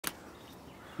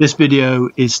This video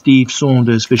is Steve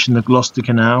Saunders fishing the Gloucester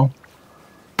Canal.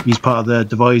 He's part of the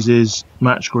Devizes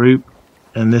match group,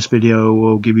 and this video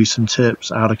will give you some tips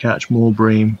how to catch more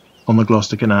bream on the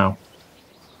Gloucester Canal.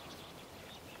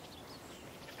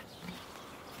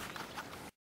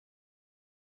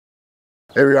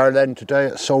 Here we are then today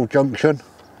at Saul Junction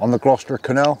on the Gloucester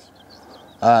Canal.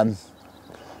 Not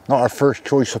our first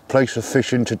choice of place of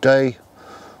fishing today.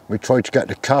 We tried to get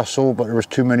to Castle, but there was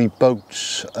too many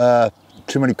boats,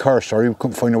 too many cars, sorry, we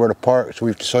couldn't find nowhere to park, so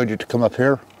we've decided to come up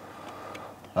here.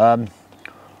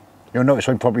 You'll notice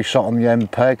I'm probably sat on the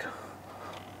end peg.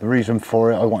 The reason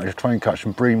for it, I wanted to try and catch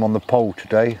some bream on the pole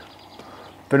today.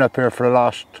 Been up here for the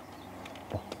last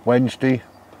Wednesday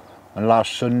and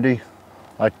last Sunday.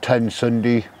 I had 10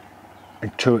 Sunday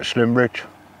and 2 at Slimbridge.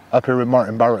 Up here with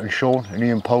Martin Barrett and Sean and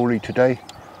Ian Poley today.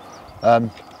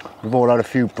 We've all had a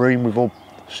few bream. We've all,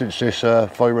 since this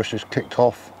virus has kicked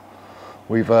off,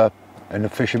 we've and the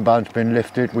fishing ban's been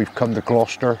lifted, we've come to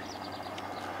Gloucester.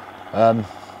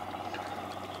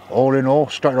 All in all,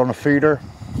 started on a feeder,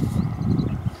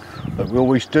 like we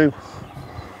always do.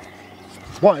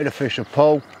 Wanted to fish a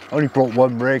pole, only brought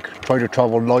one rig, tried to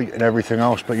travel light and everything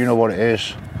else, but you know what it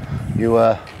is. You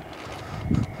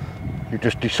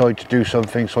just decide to do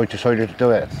something, so I decided to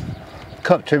do it.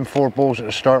 Cupped in 4 balls at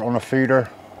the start on a feeder.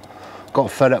 Got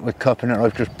fed up with cupping it,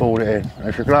 I've just balled it in. And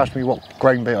if you're going to ask me what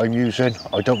grain bait I'm using,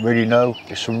 I don't really know.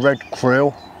 It's some red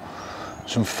krill,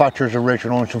 some Thatcher's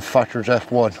Original and some Thatcher's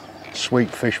F1, sweet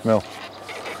fish meal.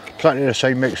 Exactly the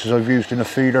same mix as I've used in the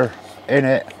feeder. In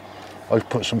it, I've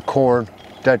put some corn,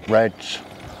 dead reds,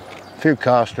 a few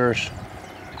casters,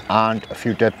 and a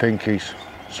few dead pinkies.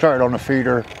 Started on the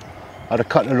feeder, had a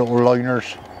couple of little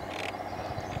liners,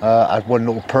 had one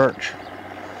little perch.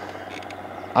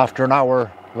 After an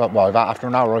hour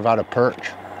I've had a perch.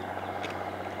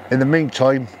 In the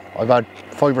meantime, I've had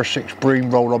 5 or 6 bream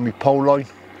roll on my pole line,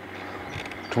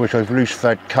 to which I've loose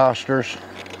fed casters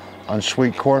and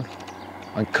sweet corn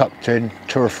and cupped in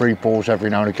 2 or 3 balls every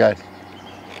now and again.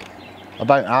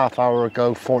 About half hour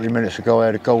ago, 40 minutes ago, I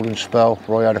had a golden spell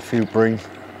where I had a few bream.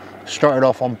 Started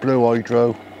off on blue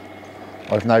hydro,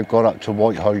 I've now got up to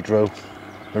white hydro.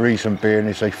 The reason being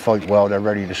is they fight well, they're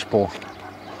ready to spawn.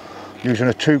 Using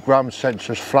a 2 gram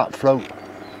Sensas flat float.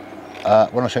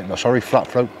 Flat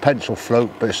float, pencil float,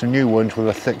 but it's the new ones with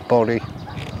a thick body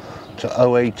to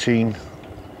 018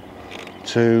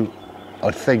 to, I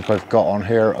think I've got on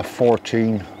here a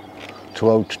 14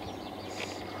 to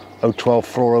 012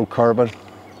 fluorocarbon.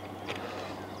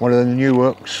 One of the new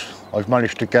hooks I've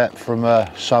managed to get from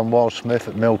Sam Smith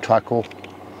at Mill Tackle,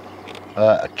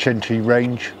 a Chinty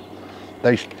range.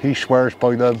 He swears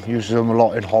by them, uses them a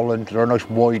lot in Holland. They're a nice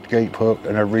wide gape hook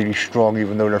and they're really strong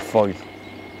even though they're fine.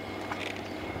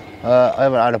 I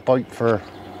haven't had a bite for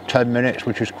 10 minutes,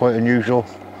 which is quite unusual.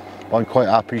 I'm quite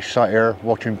happy sat here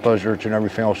watching buzzards and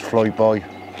everything else fly by,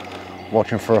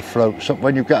 watching for a float. So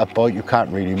when you get a bite, you can't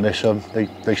really miss them.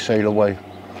 They sail away.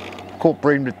 Caught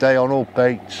bream today on all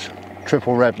baits,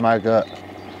 triple red maggot,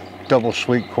 double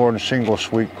sweet corn, single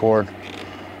sweet corn,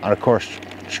 and of course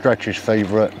Stretch's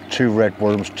favourite, 2 red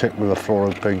worms tipped with a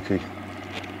fluoro pinky.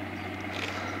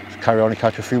 Let's carry on and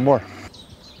catch a few more.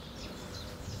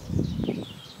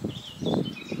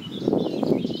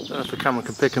 Don't know if the camera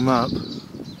can pick them up,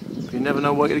 but you never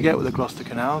know what you're going to get with the Gloucester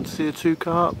Canal. To see a 2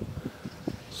 carp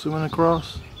swimming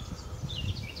across.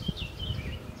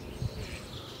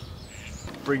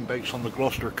 Bream baits on the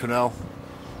Gloucester Canal,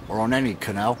 or on any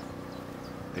canal,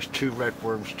 is 2 red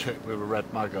worms tipped with a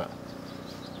red maggot.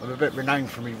 I'm a bit renowned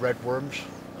for me red worms.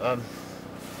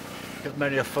 Get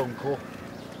many a phone call.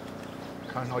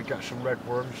 Can I get some red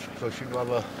worms? Because I seem to have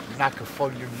a knack of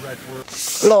finding red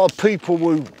worms. A lot of people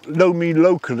who know me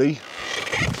locally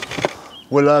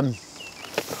will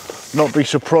not be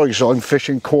surprised that I'm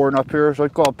fishing corn up here. So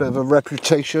I've got a bit of a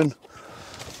reputation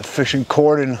of fishing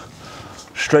corn in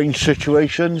strange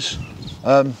situations.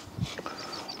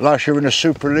 Last year in the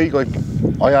Super League,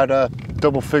 I had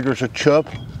double figures of chub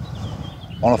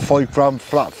on a 5 gram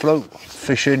flat float,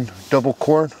 fishing double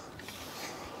corn.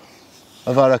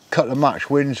 I've had a couple of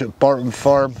match wins at Barton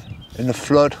Farm in the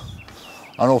flood,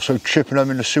 and also chipping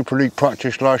them in the Super League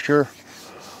practice last year,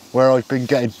 where I've been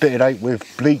getting bitted out with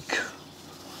bleak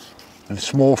and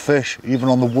small fish, even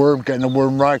on the worm, getting the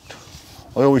worm ragged.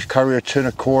 I always carry a tin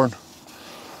of corn,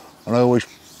 and I always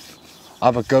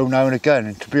have a go now and again.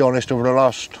 And to be honest, over the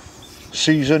last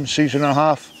season and a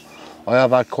half, I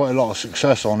have had quite a lot of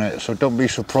success on it, so don't be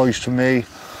surprised to me.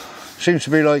 Seems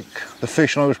to be like the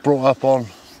fishing I was brought up on,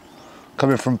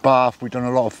 coming from Bath. We've done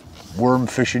a lot of worm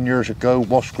fishing years ago,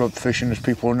 wasp grub fishing, as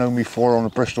people know me for, on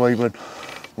the Bristol Avon,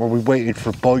 where we waited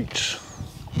for bites.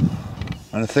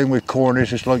 And the thing with corn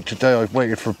is, it's like today, I've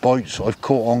waited for bites, I've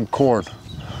caught on corn.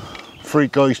 3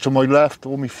 guys to my left,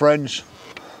 all my friends,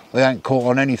 they ain't caught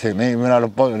on anything, they ain't even had a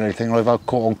bite on anything. I've had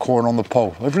caught on corn on the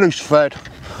pole. I've loose fed,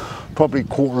 probably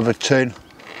 1/4 of a tin.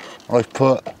 I've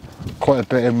put quite a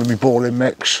bit in with my balling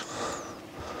mix.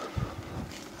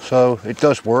 So it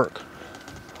does work.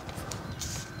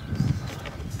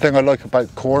 The thing I like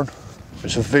about corn,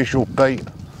 it's a visual bait,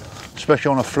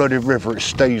 especially on a flooded river, it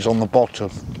stays on the bottom.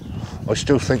 I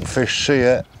still think fish see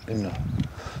it and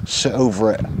sit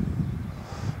over it.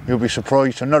 You'll be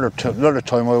surprised. Another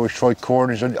time I always try corn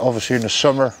is obviously in the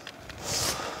summer,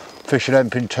 fishing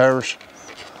Empin Terrace.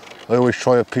 I always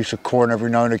try a piece of corn every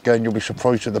now and again. You'll be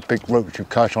surprised at the big roach you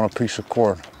catch on a piece of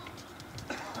corn.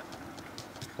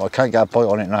 Well, I can't get a bite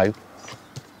on it now.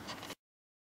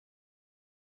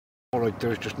 All I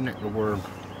do is just nick the worm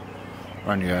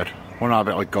around the head. One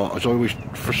habit I got is always,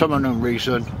 for some unknown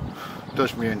reason,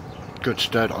 does me in good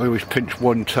stead, I always pinch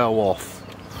one tail off.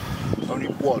 Only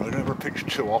one, I never pinch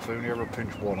 2 off, I only ever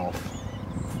pinch 1 off.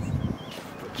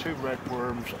 Put 2 red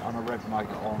worms and a red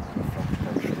maggot on and the front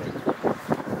goes straight.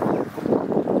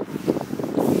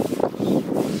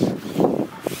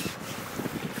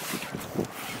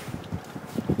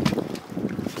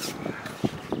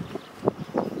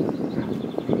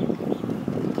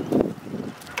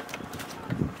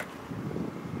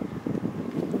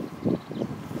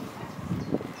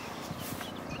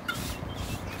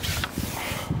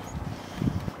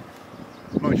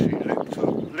 Nicely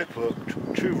lip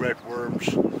hooked, 2 red worms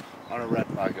and a red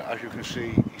maggot. As you can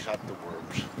see, he's had the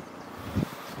worms.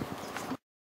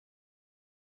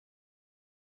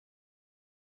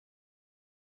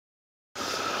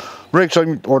 Rigs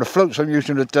or the floats I'm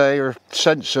using today are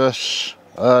Sensas.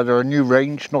 They're a new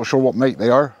range, not sure what make they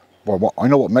are. Well, I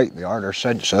know what make they are, they're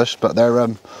Sensas, but they're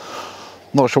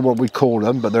not sure what we call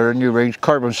them, but they're a new range.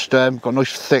 Carbon stem, got a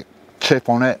nice thick tip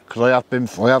on it, because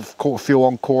I have caught a few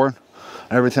on corn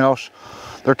and everything else.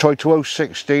 They're tied to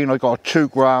 0.16. I got a 2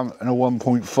 gram and a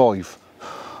 1.5,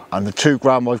 and the 2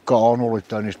 gram I've got on, all I've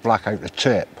done is black out the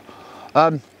tip.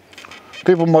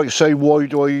 People might say, why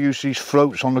do I use these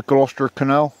floats on the Gloucester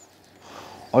Canal?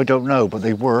 I don't know, but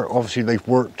they work. Obviously they've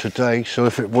worked today, so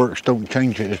if it works, don't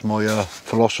change it, is my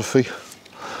philosophy.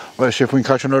 Let's see if we can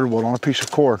catch another one on a piece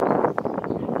of corn.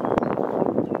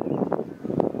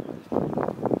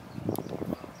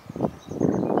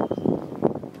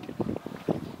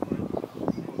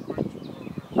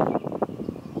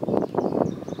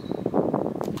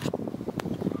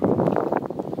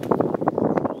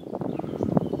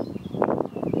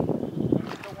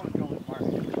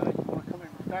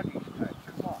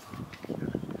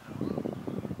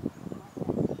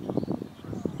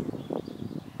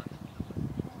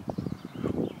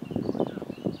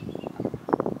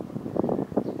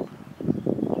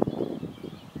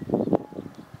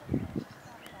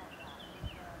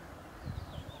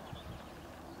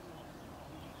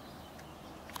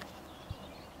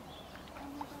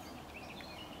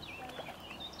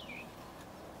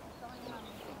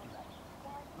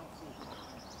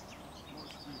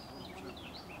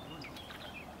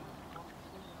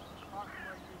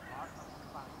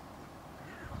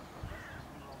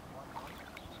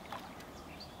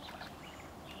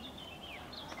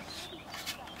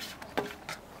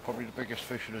 Probably the biggest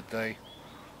fish of the day.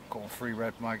 Got 3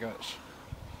 red maggots.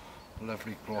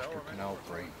 Lovely Gloucester Canal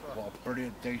bream. What a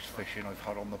brilliant day's fishing I've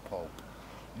had on the pole.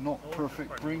 Not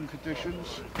perfect bream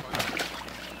conditions.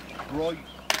 Bright,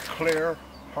 clear,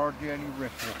 hardly any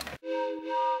ripple.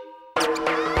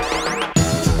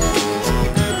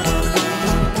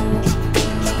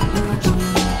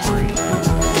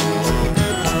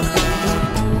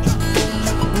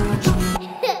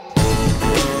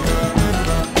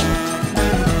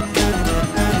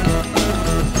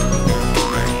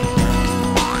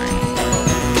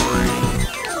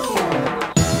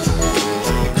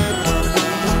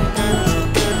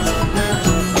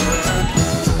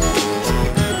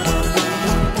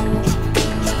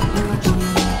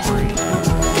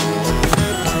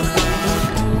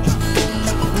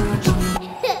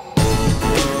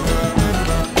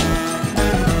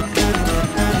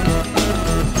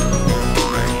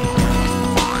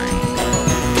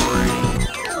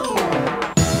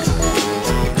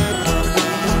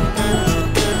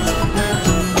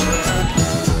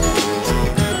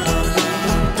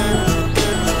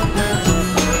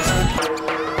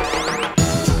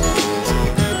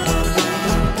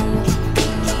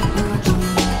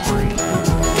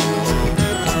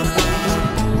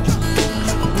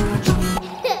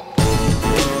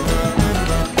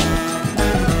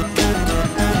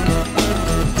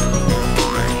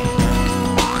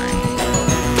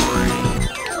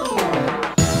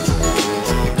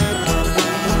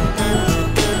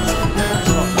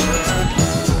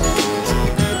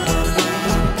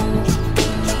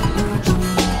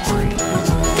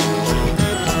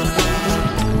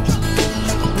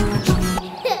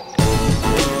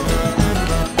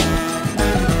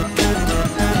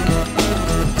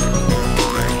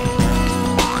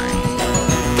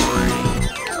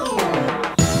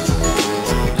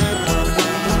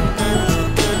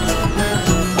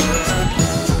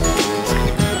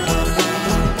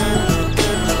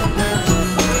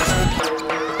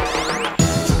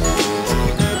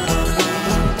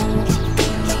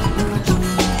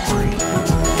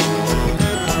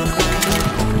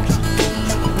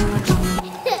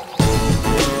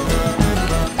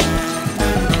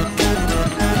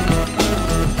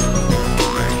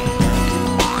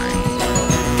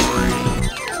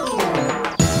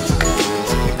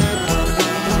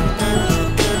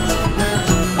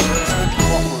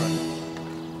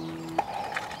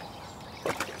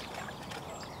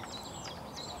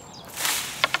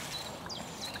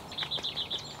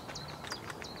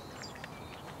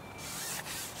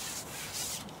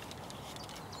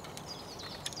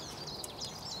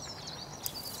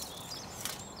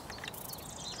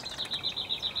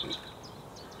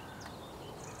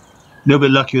 little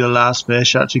bit lucky with the last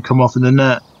fish, actually come off in the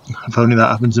net. If only that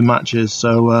happens in matches.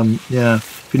 So yeah,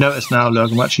 if you notice now,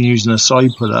 look, I'm actually using a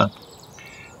side puller.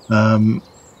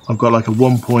 I've got like a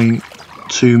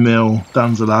 1.2 mil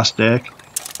Dan's elastic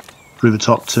through the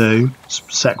top two,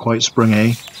 set quite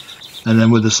springy, and then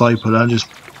with the side puller, I'm just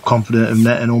confident of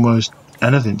netting almost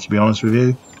anything, to be honest with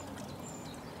you.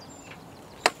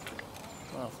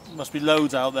 Well, must be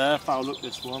loads out there. Foul look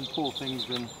this one. Poor thing's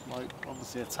been like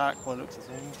obviously attacked by looks of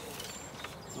things.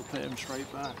 We'll put him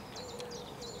straight back.